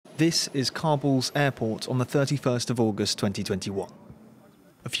This is Kabul's airport on the 31st of August 2021.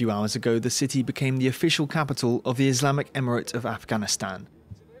 A few hours ago, the city became the official capital of the Islamic Emirate of Afghanistan.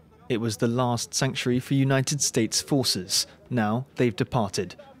 It was the last sanctuary for United States forces. Now they've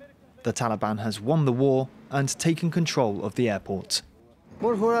departed. The Taliban has won the war and taken control of the airport.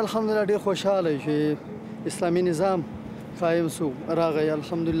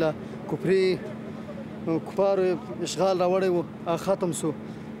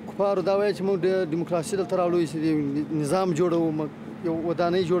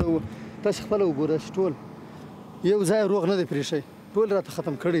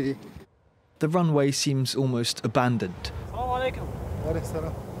 The runway seems almost abandoned.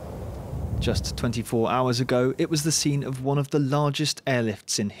 Just 24 hours ago, it was the scene of one of the largest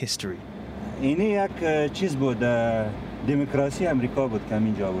airlifts in history. دموکراسی امریکا بود که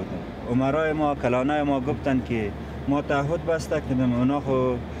همینجا بوده. عمرای ما کلانای ما گفتن که ما تعهد بسته کردیم اونا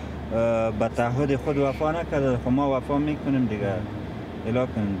خو به تعهد خود وفا نکرده خو ما وفا میکنیم دیگه الا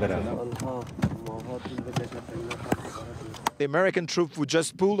کنیم بره. The American troops who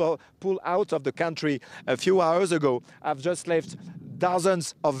just pulled out of the country a few hours ago have just left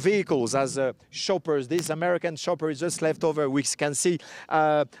dozens of vehicles as shoppers. These American shoppers just left over. We can see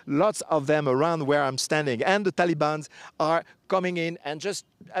lots of them around where I'm standing. And the Taliban are coming in and just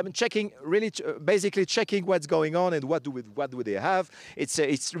checking, really basically checking what's going on and what do they have.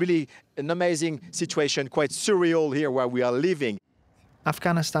 It's really an amazing situation, quite surreal here where we are living.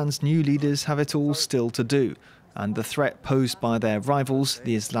 Afghanistan's new leaders have it all still to do, and the threat posed by their rivals,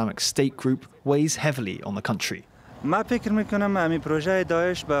 the Islamic State group, weighs heavily on the country. ما فکر میکنم همین پروژه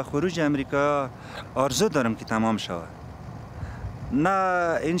داعش به خروج امریکا آرزو دارم که تمام شود. نه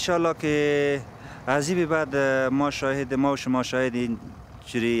انشالله که از این بعد ما و شما شاهد این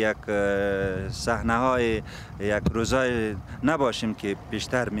جوری یک صحنه های یک روزای نباشیم که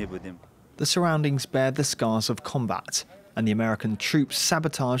بیشتر می بودیم. The surroundings bear the scars of combat, and the American troops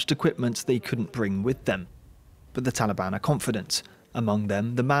sabotaged equipment they couldn't bring with them. But the Taliban are confident. Among them,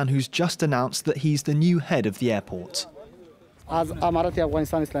 the man who's just announced that he's the new head of the airport. از امارات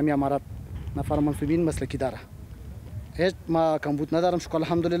افغانستان اسلامی امارات نفر منصوبین مسلکی داره. هیچ ما کمبود ندارم شکر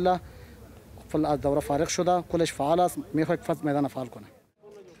الحمدلله. فل از دوره فارغ شده کلش فعال است میخواد فقط میدان فعال کنه.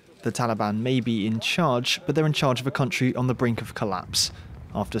 The Taliban may be in charge, but they're in charge of a country on the brink of collapse.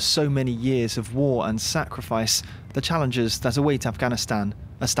 After so many years of war and sacrifice, the challenges that await Afghanistan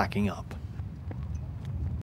are stacking up.